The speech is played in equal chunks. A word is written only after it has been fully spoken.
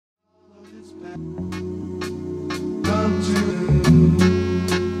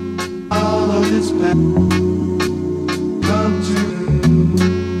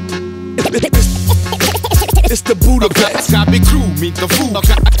It's the Budapest. KB Crew, mint a fúk.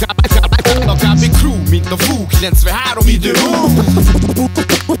 KB Crew, mint a fúk. 93 idő.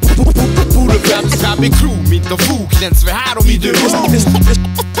 Budapest. KB Crew, mint a fúk. 93 idő.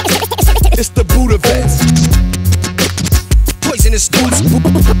 It's the Budapest. Poisonous thoughts.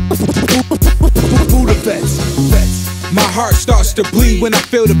 Budapest. My heart starts to bleed when I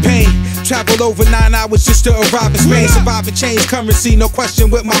feel the pain. Travel over 9 hours just to arrive in Spain. Survive and change currency, no question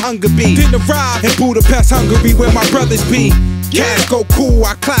what my hunger be. Didn't arrive in Budapest, Hungary, where my brothers be. Kasko cool,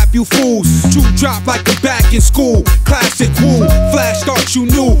 I clap you fools. True drop like I'm back in school. Classic woo, flash start you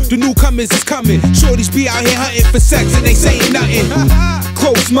knew. The newcomers is coming. Shorties be out here hunting for sex and they saying nothing.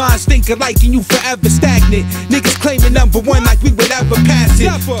 Close minds think alike and you forever stagnant. Niggas claiming #1 like we would ever pass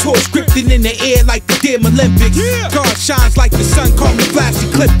it. Torch scripted in the air like the damn Olympics. God shines like the sun, call me flash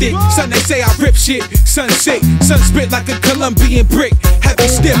ecliptic. Son, they say I rip shit. Sun sick, sun spit like a Colombian brick. Heavy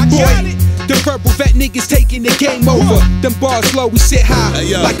stiff boy. The verbal vet niggas taking the game over. Them bars low, we sit high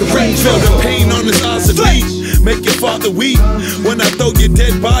like a Range Rover. Feel the pain on this AZA beat. Make your father weep when I throw your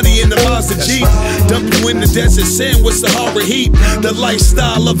dead body in the Mazda Jeep. Dump you in the desert sand with Sahara heat. The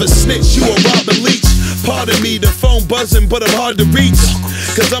lifestyle of a snitch, you a Robin Leach. Pardon me, the phone buzzing, but I'm hard to reach.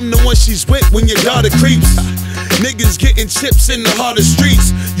 Cause I'm the one she's with when your daughter creeps. Niggas getting chips in the hardest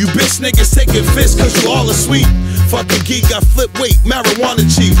streets. You bitch niggas taking fists cause you all are sweet. Fucking geek, I flip weight, marijuana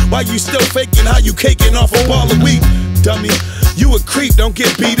cheap. Why you still faking how you caking off a ball of wheat? Dummy, you a creep, don't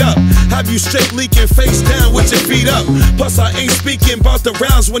get beat up. Have you straight leaking face down with your feet up. Plus I ain't speaking about the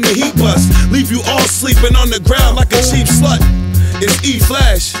rounds when the heat bust. Leave you all sleeping on the ground like a cheap slut. It's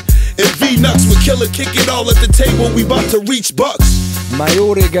E-Flash and V-Nuts with KILLAKIKITT all at the table, we bout to reach bucks. Már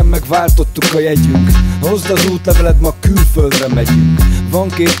jó régen megváltottuk a jegyünk. Hozd az útleveled, ma külföldre megyünk. Van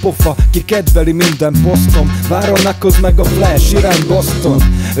 2 pofa, ki kedveli, minden posztom. Váronnakoz meg a flash, irány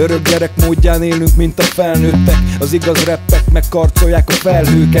Boston. Örök gyerek, módján élünk, mint a felnőttek. Az igaz rappek megkarcolják a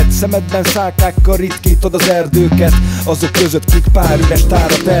felhőket. Szemedben szálkákkal ritkítod az erdőket. Azok között kik pár üres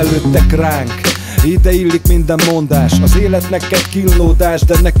tárat előttek ránk. Ide illik minden mondás. Az életnek egy killódás,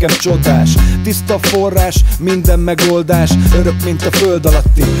 de nekem csodás. Tiszta forrás, minden megoldás. Örök, mint a föld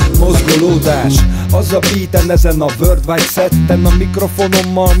alatti mozgolódás. Az a beaten, ezen a worldwide setten. A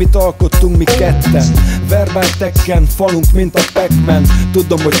mikrofonommal mit alkottunk mi ketten. Verbáltekken, falunk, mint a Pac Man.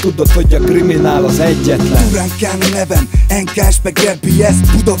 Tudom, hogy tudod, hogy a Kriminal az egyetlen. Uránkán a nevem, NKS meg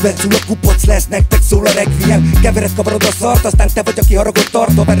N.B.S. Budapest, a kupoc lesz, nektek szól a regviem. Kevered, kavarod a szart, aztán te vagy, aki haragot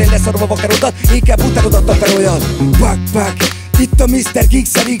tartva. Verre leszarva vakarodat, inkább utánodat taperoljad. Pac itt a Mr.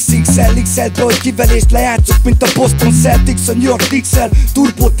 Geeksel, XXL, XL-be, hogy kivelést lejátszok, mint a Boston Celtics, a New York Knicks-el,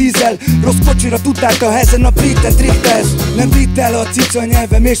 turbo dízel. Rossz kocsira tudták a hezen, a briten driftelsz. Nem vitel a cica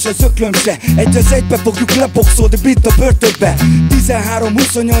nyelvem és az öklöm se. Egy az egybe fogjuk leboxolni, mint a börtönbe.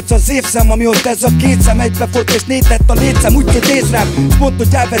 13-28 az évszám, amióta ez a 2 szem egybe volt és nétett a létszám. Úgyhogy nézd rám, s mondd, hogy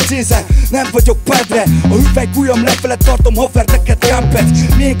elveszézel. Nem vagyok padre, a hüvelykujjam lefele tartom, hoverteket,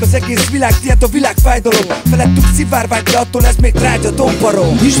 kampet. Miénk az egész világ, tiéd a világ fájdalom. Felettük szivárvány, de attól ez még trágya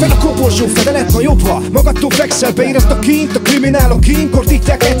dombarom. Nyisd fel a koporsó fedelet, ha jobbra. Magadtól fekszel, beírasd a kint. A kriminálok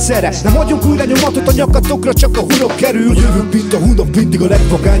kínkortítják egyszerre. Nem adjunk újra nyomatot a nyakatokra, csak a hunok kerül. Jövünk, mint a hunok, mindig a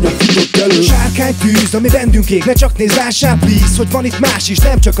legvagányabb futott elő. Sárkány tűz, ami bennünk ég, ne csak nézd, lássál please, hogy van itt más is,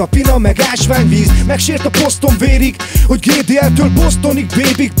 nem csak a pina, meg ásványvíz. Megsért a posztom vérig, hogy GDL-től Bostonig,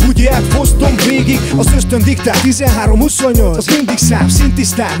 babyk, bugyját fosztom végig. Az ösztön diktál, 13-28, az mindig szám,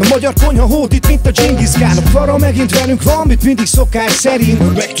 szintisztán. A magyar konyha hódít, mint a Dzsingiszkán. A para megint velünk van, mit mindig szokás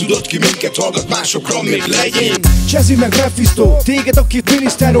szerint. Megtudod ki minket hallgat, másokra még legyen. Csezi meg Mephisto, téged akit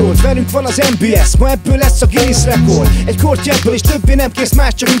miniszterolt. Velünk van az N.B.S, ma ebből lesz a Guinness rekord. Egy kortyából és többé nem kész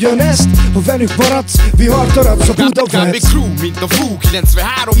más, csak ugyanezt. Ha velünk maradsz, vihart aradsz a Budapest. KB Crew, mint a fú,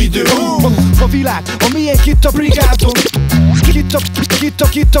 93 idő. A világ, a miénk itt a brigádon.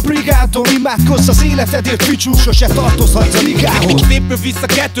 Itt a brigádon. Imádkozz az életedért, ficsú, sose tartozhatsz a ligához. Szépről vissza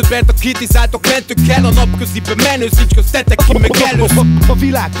 2-t, mert a kritizáltok mentük el. A napköziben menő, nincs köztetek ki meg elő. A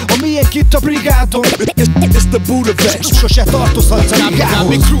világ, a miénk itt a brigádon. It's the Budapest. Sose tartozhatsz a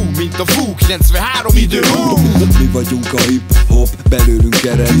ligához. KB Crew, mint a fú, 93 idő. Mi vagyunk a hip-hop, belőlünk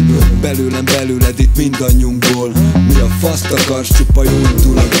ered. Belőlem, belőled, itt mindannyiunkból. Mi a faszt akarsz, csupa jó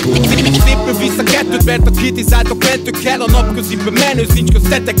indulatból. Szépről vissza 2-t, mert a kritizáltok mentük el. A napköziben menő, nincs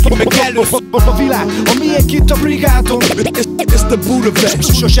köztetek ki meg elő. A világ, a miénk itt a brigádon. It's the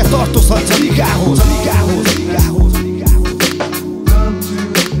Budapest. Sose tartozhatsz a ligához.